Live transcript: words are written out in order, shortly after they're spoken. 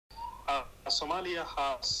Somalia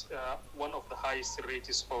has one of the highest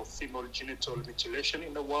rates of female genital mutilation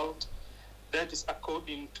in the world. That is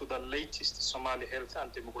according to the latest Somali Health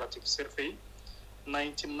and Demographic Survey.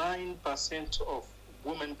 99% of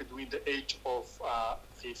women between the age of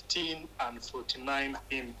 15 and 49 have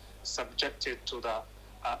been subjected to the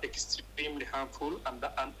extremely harmful and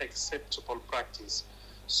unacceptable practice.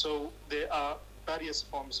 So there are various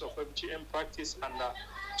forms of FGM practice, and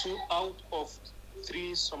 2 out of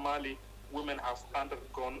 3 Somali women have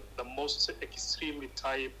undergone the most extreme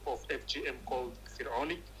type of FGM called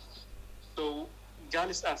pharaonic. So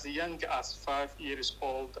girls as young as 5 years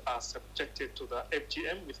old are subjected to the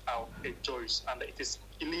FGM without a choice, and it is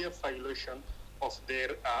a clear violation of their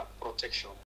protection.